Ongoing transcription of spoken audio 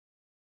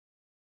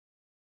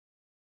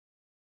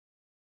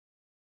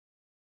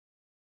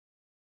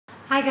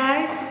Hi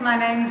guys, my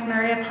name is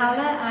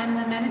Mariapaola. I'm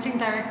the Managing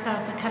Director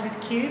of the Coloured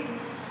Cube.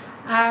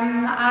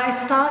 I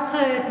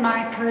started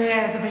my career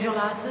as a visual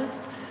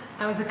artist.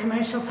 I was a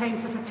commercial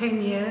painter for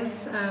 10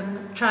 years,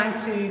 trying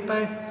to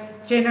both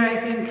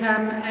generate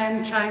income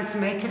and trying to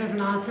make it as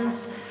an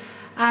artist.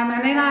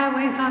 And then I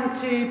went on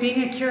to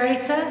being a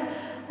curator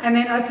and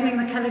then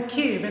opening the Coloured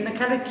Cube. And the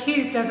Coloured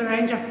Cube does a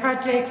range of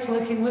projects,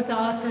 working with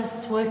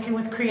artists, working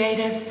with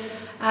creatives,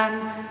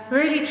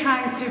 really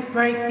trying to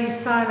break these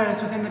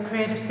silos within the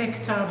creative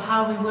sector of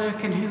how we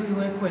work and who we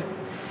work with.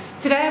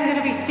 Today I'm going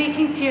to be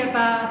speaking to you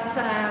about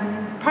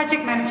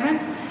project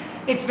management.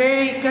 It's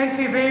going to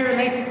be very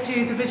related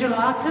to the visual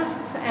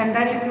artists, and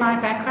that is my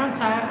background,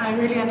 so I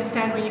really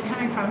understand where you're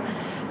coming from.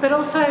 But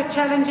also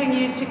challenging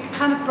you to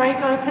kind of break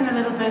open a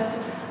little bit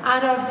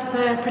out of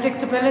the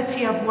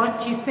predictability of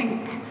what you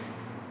think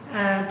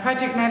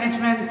project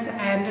management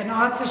and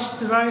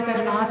the road that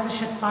an artist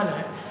should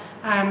follow.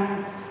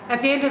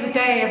 At the end of the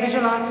day, a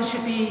visual artist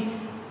should be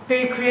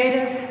very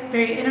creative,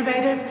 very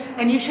innovative,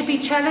 and you should be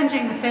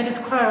challenging the status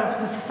quo of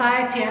the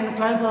society and the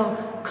global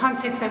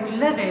context that we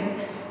live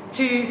in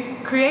to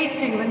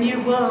creating the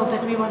new world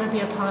that we want to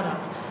be a part of,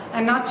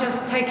 and not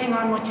just taking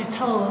on what you're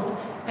told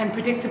and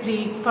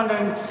predictably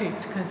following suit,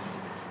 because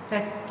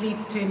that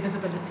leads to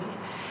invisibility.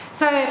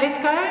 So let's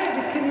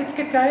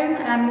get going.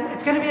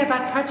 It's going to be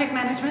about project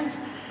management.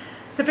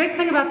 The big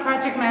thing about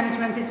project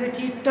management is if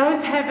you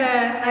don't have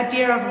an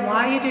idea of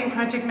why you're doing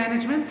project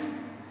management,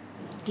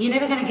 you're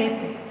never going to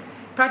get there.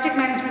 Project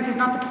management is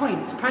not the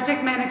point.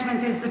 Project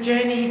management is the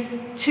journey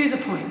to the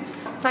point.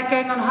 It's like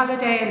going on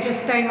holiday and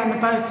just staying on the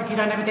boat if you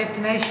don't have a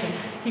destination.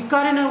 You've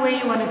got to know where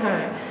you want to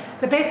go.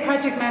 The best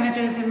project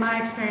managers, in my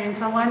experience,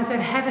 are ones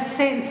that have a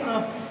sense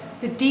of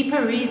the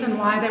deeper reason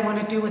why they want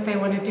to do what they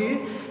want to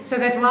do, so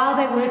that while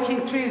they're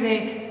working through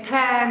their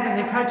plans and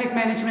their project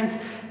management,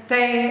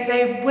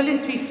 they're willing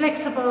to be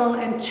flexible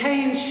and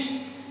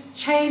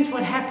change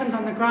what happens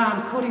on the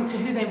ground according to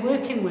who they're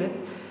working with,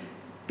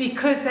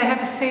 because they have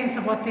a sense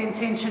of what the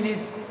intention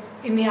is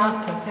in the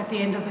output at the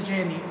end of the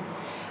journey.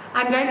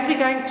 I'm going to be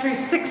going through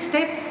 6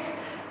 steps,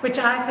 which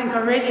I think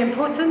are really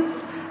important.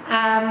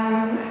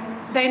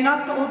 They're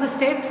not all the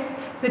steps.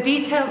 The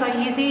details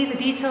are easy, the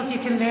details you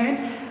can learn.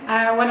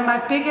 One of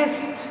my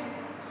biggest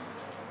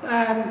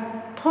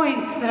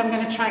points that I'm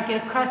going to try and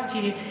get across to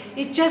you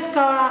is just go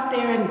out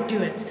there and do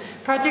it.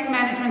 Project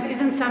management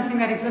isn't something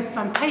that exists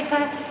on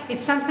paper,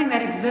 it's something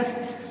that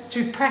exists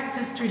through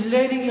practice, through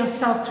learning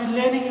yourself, through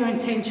learning your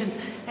intentions,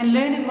 and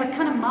learning what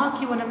kind of mark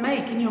you want to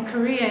make in your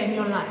career, in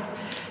your life.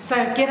 So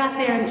get out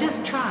there and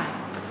just try.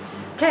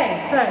 Okay,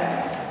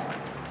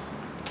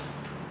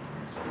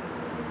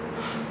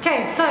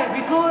 so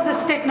before the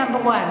step number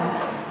 1,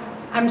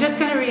 I'm just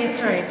going to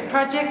reiterate,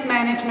 project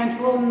management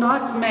will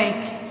not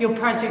make your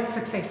project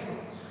successful.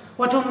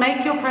 What will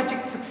make your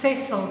project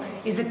successful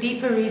is a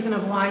deeper reason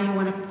of why you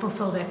want to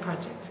fulfill that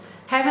project.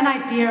 Have an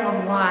idea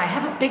of why,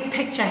 have a big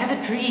picture, have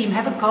a dream,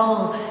 have a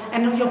goal,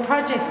 and your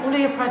projects, all of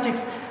your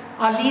projects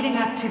are leading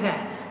up to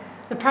that.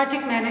 The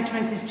project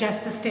management is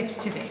just the steps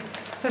to there.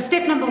 So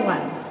step number 1,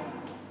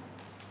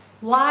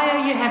 why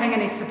are you having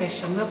an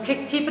exhibition? We'll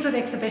keep it with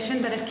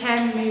exhibition, but it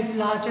can move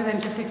larger than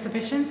just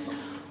exhibitions.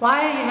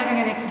 Why are you having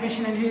an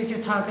exhibition, and who's your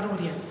target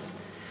audience?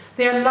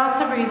 There are lots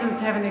of reasons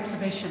to have an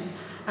exhibition.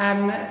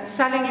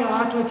 Selling your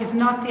artwork is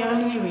not the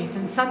only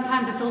reason.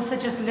 Sometimes it's also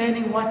just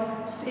learning what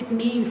it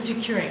means to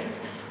curate,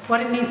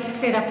 what it means to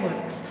set up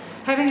works.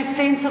 Having a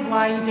sense of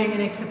why you're doing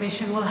an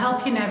exhibition will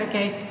help you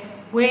navigate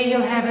where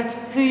you'll have it,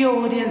 who your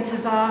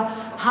audiences are,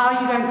 how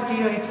you're going to do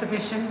your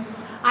exhibition.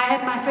 I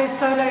had my first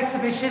solo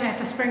exhibition at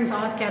the Springs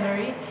Art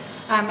Gallery.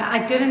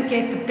 I didn't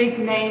get the big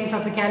names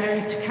of the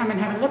galleries to come and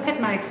have a look at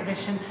my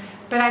exhibition,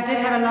 but I did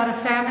have a lot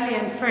of family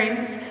and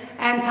friends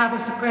and Thabo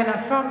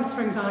Sequela from the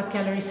Springs Art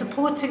Gallery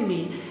supporting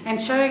me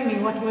and showing me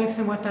what works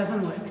and what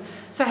doesn't work.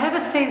 So have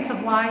a sense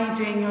of why you're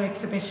doing your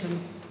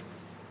exhibition.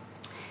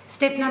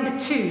 Step number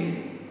 2,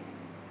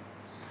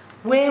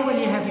 where will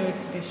you have your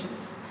exhibition?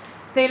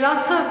 There are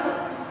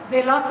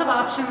lots of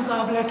options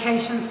of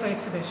locations for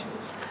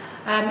exhibitions.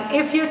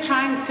 If you're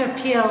trying to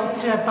appeal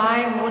to a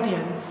buying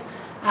audience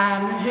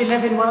who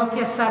live in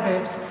wealthier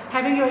suburbs,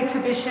 having your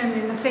exhibition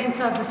in the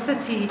center of the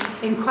city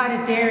in quite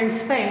a daring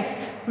space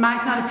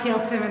might not appeal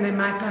to them, and they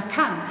might not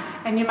come.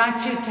 And you might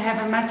choose to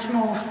have a much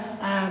more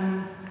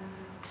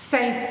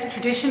safe,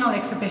 traditional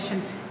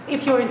exhibition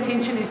if your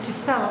intention is to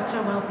sell to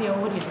a wealthier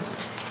audience.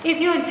 If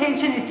your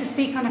intention is to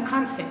speak on a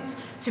concept,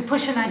 to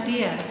push an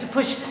idea, to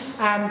push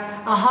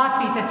a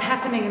heartbeat that's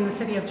happening in the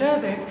city of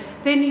Joburg,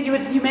 then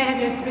you may have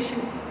your exhibition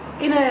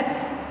in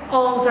a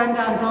old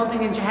rundown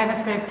building in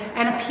Johannesburg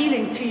and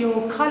appealing to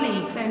your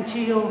colleagues and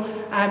to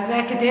the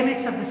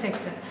academics of the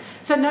sector.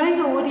 So knowing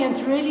your audience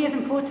really is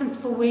important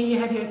for where you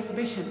have your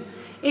exhibition.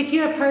 If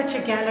you approach a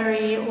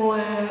gallery or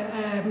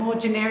a more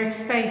generic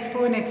space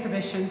for an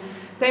exhibition,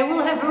 they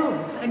will have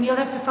rules, and you'll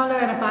have to follow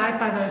and abide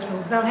by those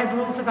rules. They'll have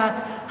rules about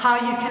how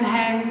you can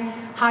hang,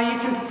 how you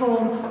can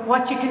perform,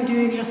 what you can do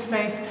in your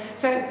space.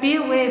 So be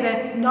aware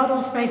that not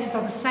all spaces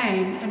are the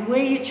same, and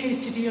where you choose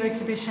to do your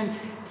exhibition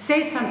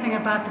says something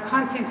about the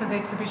content of the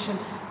exhibition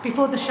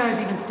before the show's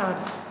even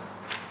started.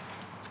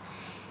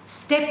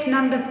 Step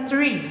number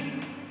 3.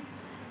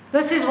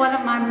 This is one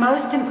of my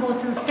most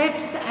important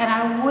steps, and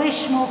I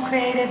wish more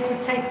creatives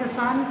would take this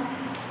on.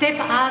 Step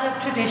out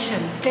of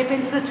tradition, step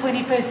into the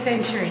 21st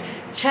century,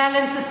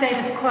 challenge the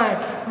status quo,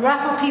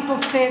 ruffle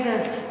people's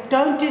feathers,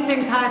 don't do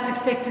things how it's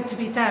expected to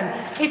be done.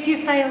 If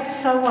you fail,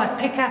 so what?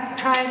 Pick up,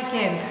 try it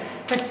again.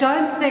 But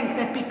don't think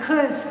that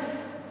because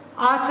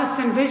artists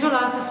and visual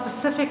artists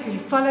specifically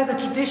follow the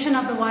tradition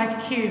of the white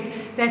cube,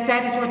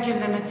 that is what you're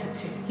limited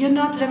to. You're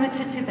not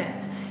limited to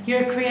that.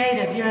 You're a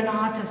creative, you're an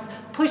artist.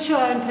 Push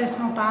your own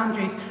personal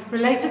boundaries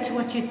related to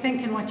what you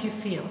think and what you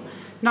feel.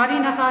 Not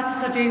enough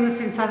artists are doing this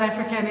in South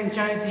Africa and in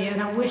Josie,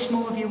 and I wish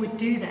more of you would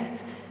do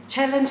that.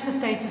 Challenge the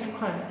status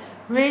quo.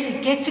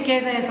 Really get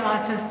together as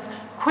artists,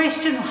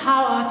 question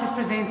how art is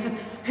presented,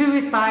 who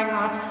is buying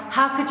art,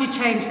 how could you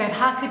change that,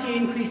 how could you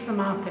increase the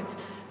market.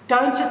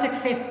 Don't just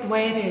accept the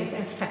way it is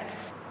as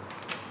fact.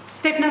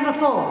 Step number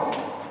 4,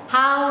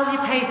 how will you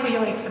pay for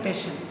your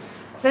exhibition?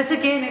 This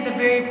again is a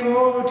very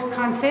broad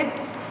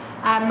concept.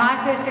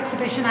 My first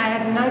exhibition I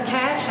had no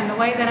cash, and the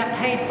way that I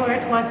paid for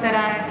it was that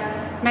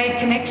I made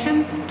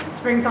connections.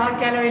 Springs Art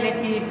Gallery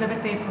let me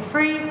exhibit there for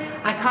free.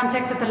 I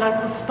contacted the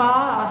local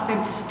spa, asked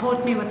them to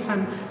support me with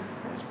some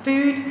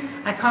food.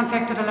 I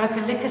contacted a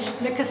local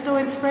liquor store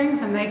in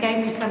Springs, and they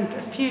gave me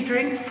a few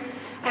drinks.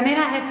 And then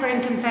I had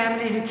friends and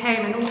family who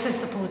came and also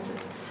supported.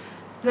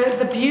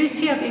 The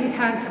beauty of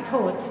in-kind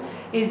support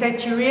is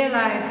that you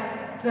realize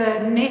the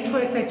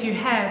network that you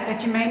have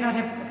that you may not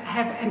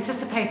have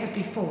anticipated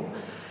before.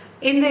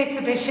 In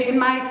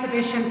my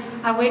exhibition,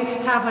 I went to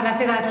Thabo and I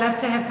said I'd love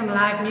to have some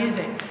live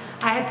music.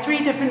 I had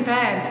 3 different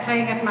bands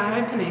playing at my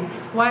opening.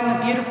 One,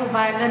 a beautiful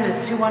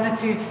violinist who wanted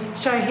to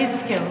show his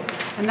skills.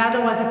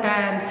 Another was a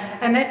band,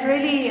 and that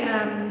really,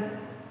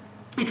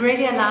 it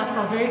really allowed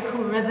for a very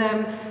cool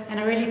rhythm and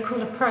a really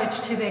cool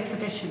approach to the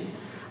exhibition.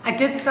 I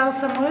did sell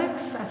some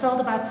works. I sold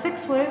about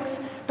 6 works,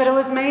 but it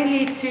was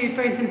mainly to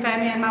friends and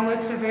family, and my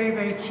works were very,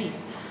 very cheap.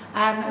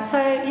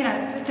 So, you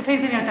know, it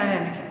depends on your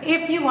dynamic.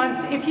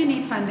 If you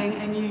need funding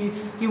and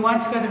you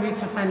want to go the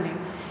route of funding,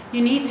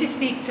 you need to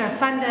speak to a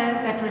funder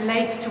that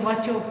relates to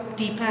what your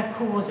deeper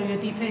cause or your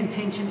deeper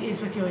intention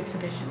is with your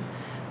exhibition.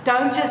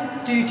 Don't just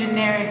do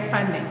generic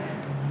funding.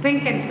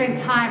 Think and spend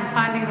time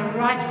finding the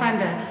right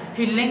funder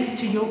who links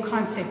to your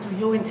concept or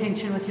your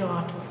intention with your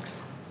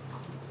artworks.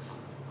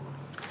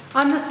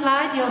 On the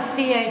slide, you'll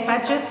see a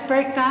budget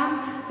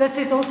breakdown. This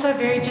is also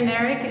very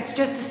generic. It's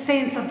just a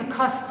sense of the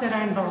costs that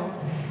are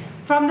involved.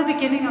 From the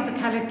beginning of the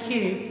Colored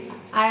Cube,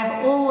 I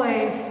have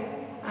always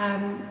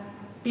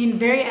been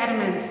very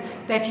adamant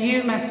that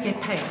you must get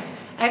paid.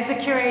 As the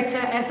curator,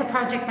 as the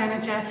project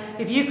manager,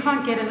 if you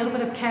can't get a little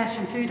bit of cash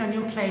and food on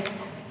your plate,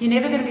 you're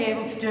never going to be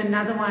able to do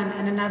another one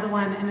and another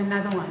one and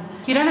another one.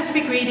 You don't have to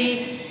be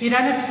greedy, you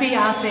don't have to be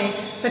out there,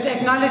 but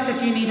acknowledge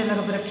that you need a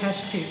little bit of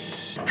cash too.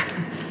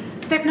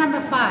 Step number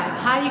 5,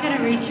 how are you going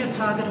to reach your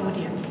target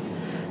audience?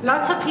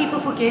 Lots of people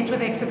forget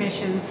with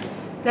exhibitions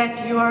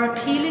that you are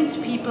appealing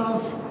to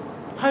people's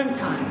home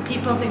time,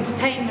 people's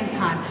entertainment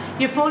time.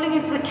 You're falling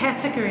into the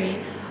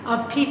category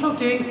of people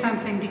doing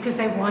something because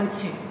they want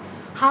to.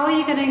 How are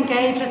you going to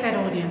engage with that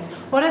audience?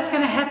 What is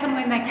going to happen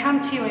when they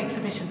come to your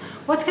exhibition?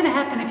 What's going to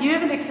happen if you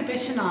have an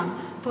exhibition on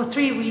for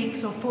 3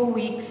 weeks or 4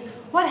 weeks?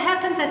 What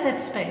happens at that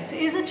space?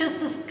 Is it just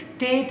this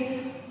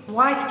dead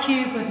white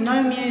cube with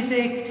no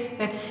music,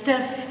 that's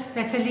stiff,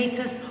 that's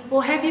elitist?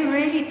 Or have you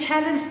really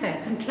challenged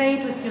that and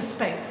played with your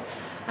space?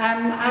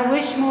 I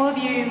wish more of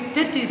you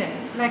did do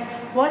that. Like,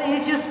 what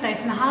is your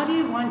space and how do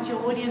you want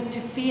your audience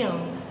to feel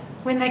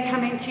when they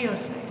come into your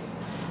space?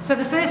 So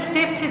the first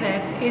step to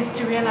that is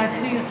to realize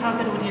who your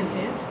target audience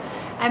is,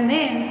 and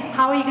then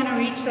how are you going to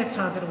reach that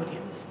target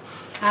audience?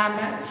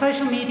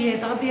 Social media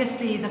is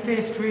obviously the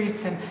first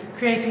route, and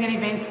creating an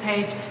events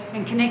page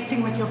and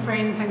connecting with your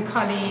friends and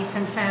colleagues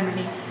and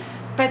family.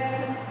 But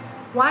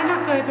why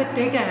not go a bit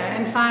bigger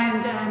and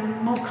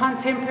find more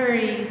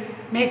contemporary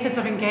methods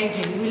of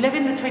engaging? We live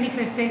in the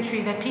 21st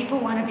century that people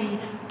want to be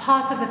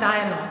part of the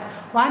dialogue.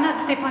 Why not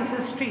step onto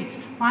the streets?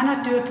 Why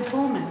not do a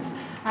performance?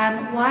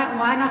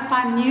 Why not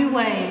find new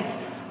ways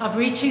of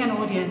reaching an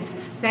audience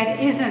that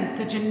isn't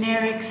the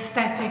generic,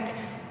 static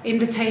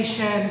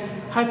invitation,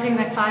 hoping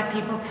that 5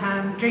 people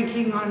come,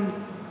 drinking on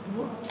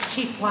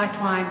cheap white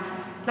wine?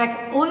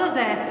 Like, all of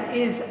that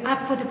is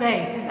up for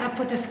debate, is up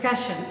for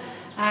discussion.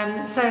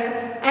 So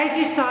as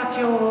you start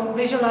your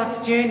visual arts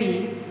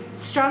journey,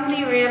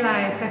 strongly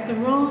realize that the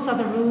rules are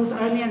the rules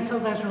only until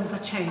those rules are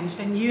changed,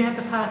 and you have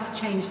the power to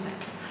change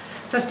that.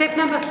 So step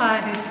number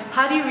 5 is,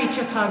 how do you reach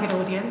your target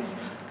audience?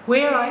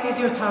 Where is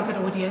your target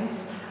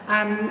audience?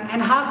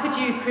 And how could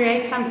you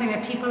create something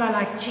that people are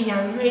like, gee,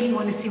 I really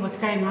want to see what's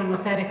going on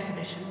with that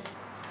exhibition?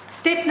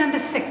 Step number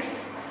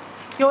 6,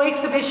 your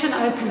exhibition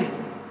opening.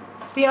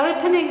 The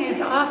opening is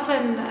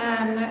often,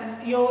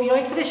 your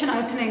exhibition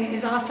opening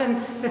is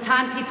often the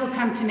time people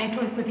come to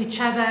network with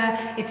each other.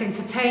 It's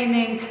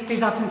entertaining,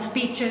 there's often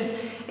speeches.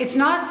 It's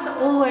not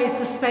always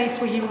the space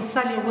where you will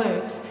sell your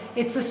works.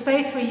 It's the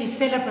space where you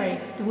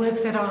celebrate the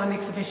works that are on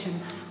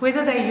exhibition.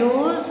 Whether they're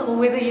yours or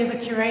whether you're the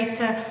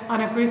curator on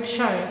a group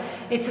show,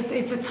 it's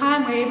a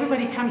time where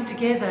everybody comes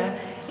together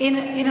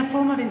in a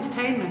form of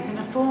entertainment, in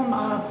a form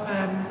of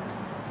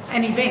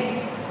an event.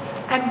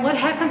 And what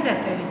happens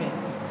at that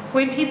event?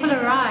 When people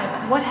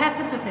arrive, what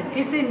happens with them?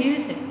 Is there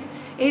music?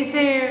 Is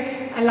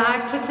there a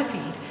live Twitter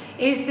feed?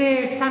 Is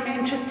there some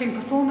interesting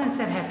performance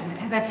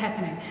that's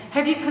happening?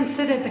 Have you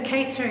considered the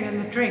catering and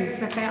the drinks,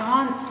 that they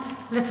aren't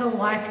little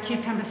white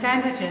cucumber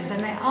sandwiches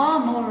and they are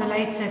more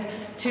related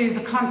to the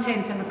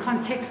content and the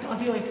context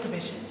of your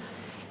exhibition?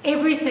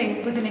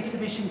 Everything with an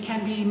exhibition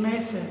can be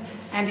immersive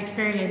and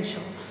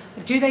experiential.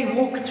 Do they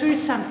walk through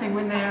something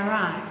when they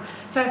arrive?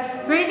 So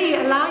really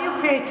allow your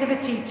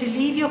creativity to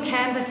leave your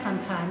canvas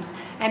sometimes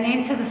and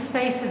enter the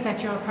spaces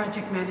that you're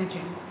project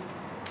managing.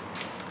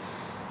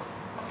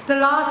 The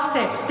last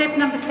step, step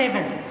number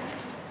 7.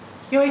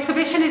 Your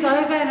exhibition is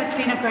over and it's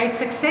been a great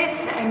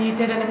success and you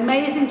did an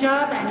amazing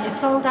job and you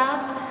sold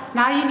out.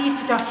 Now you need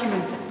to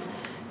document it.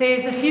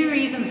 There's a few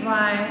reasons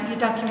why you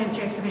document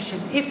your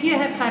exhibition. If you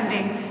have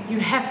funding, you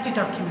have to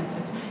document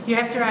it. You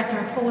have to write a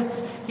report,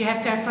 you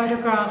have to have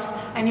photographs,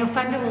 and your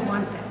funder will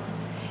want that.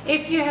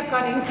 If you have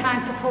got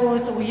in-kind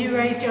support or you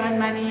raised your own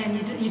money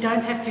and you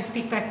don't have to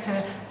speak back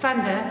to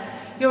funder,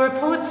 your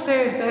report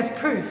serves as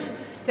proof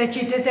that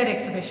you did that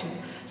exhibition.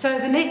 So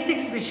the next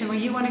exhibition where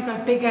you want to go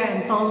bigger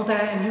and bolder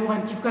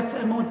and you've got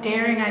a more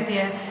daring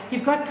idea,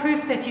 you've got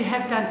proof that you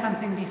have done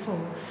something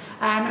before.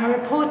 A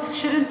report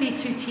shouldn't be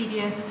too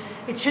tedious,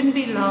 it shouldn't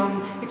be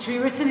long, it's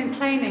rewritten in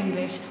plain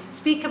English.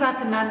 Speak about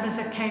the numbers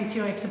that came to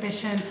your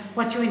exhibition,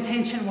 what your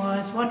intention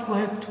was, what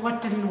worked,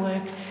 what didn't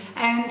work,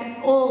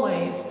 and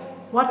always,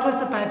 what was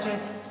the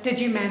budget, did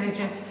you manage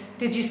it,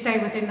 did you stay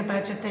within the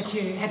budget that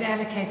you had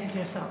allocated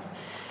yourself.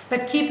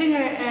 But keeping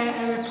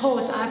a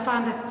report, I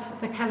found at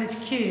the Coloured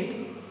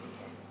Cube,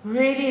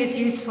 really is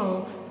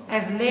useful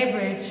as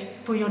leverage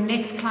for your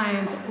next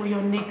client or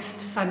your next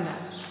funder.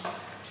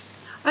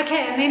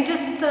 Okay, and then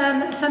just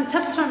some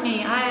tips from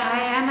me.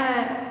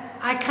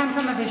 I come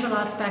from a visual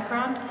arts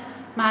background.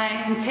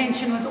 My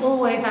intention was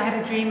always, I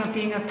had a dream of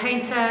being a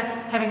painter,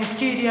 having a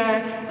studio,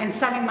 and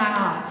selling my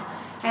art.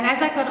 And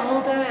as I got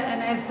older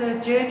and as the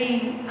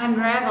journey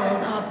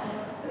unraveled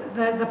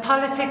of the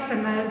politics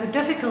and the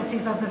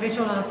difficulties of the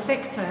visual arts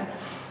sector,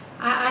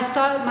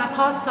 my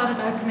path started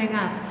opening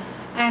up.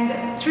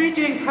 And through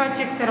doing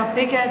projects that are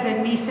bigger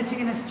than me sitting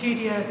in a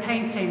studio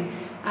painting,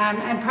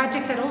 and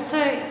projects that also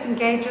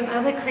engage with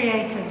other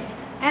creatives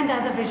and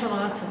other visual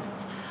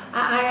artists,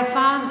 I have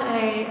found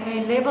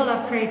a level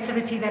of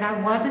creativity that I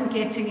wasn't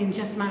getting in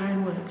just my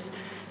own works.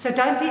 So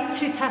don't be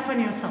too tough on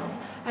yourself.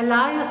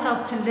 Allow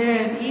yourself to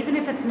learn, even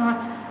if it's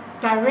not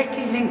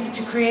directly linked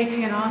to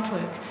creating an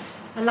artwork.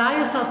 Allow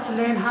yourself to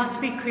learn how to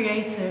be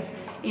creative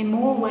in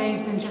more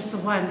ways than just the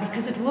one,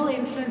 because it will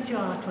influence your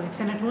artworks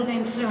and it will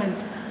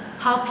influence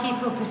how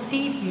people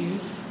perceive you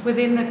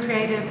within the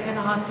creative and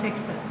art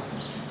sector.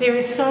 There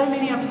are so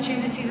many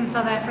opportunities in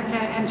South Africa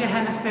and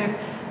Johannesburg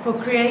for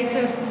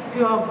creatives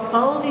who are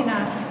bold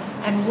enough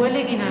and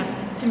willing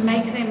enough to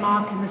make their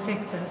mark in the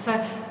sector. So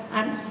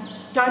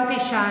don't be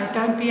shy,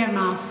 don't be a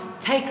mouse,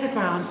 take the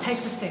ground,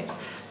 take the steps.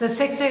 The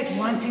sector is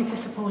wanting to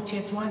support you,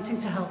 it's wanting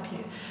to help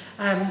you,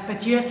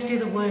 but you have to do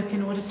the work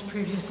in order to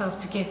prove yourself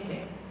to get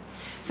there.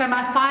 So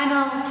my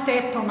final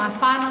step or my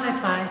final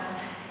advice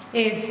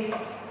is,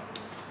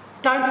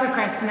 don't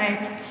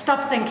procrastinate,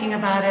 stop thinking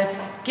about it,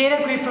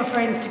 get a group of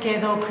friends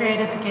together or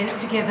creators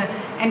together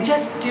and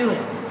just do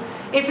it.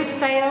 If it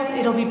fails,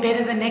 it'll be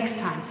better the next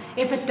time.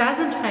 If it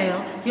doesn't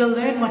fail, you'll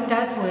learn what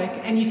does work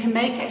and you can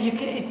make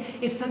it,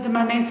 it's that the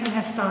momentum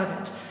has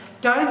started.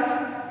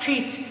 Don't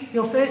treat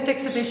your first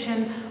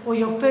exhibition or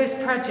your first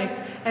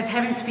project as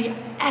having to be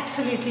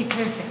absolutely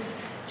perfect.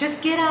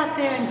 Just get out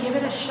there and give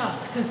it a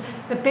shot, because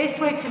the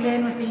best way to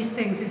learn with these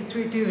things is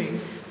through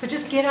doing. So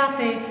just get out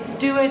there,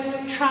 do it,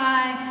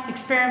 try,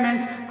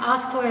 experiment,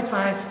 ask for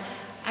advice,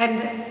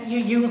 and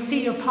you will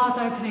see your path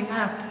opening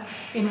up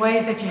in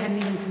ways that you hadn't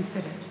even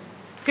considered.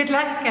 Good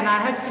luck, and I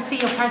hope to see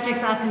your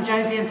projects out in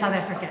Josie and South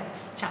Africa.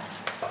 Ciao.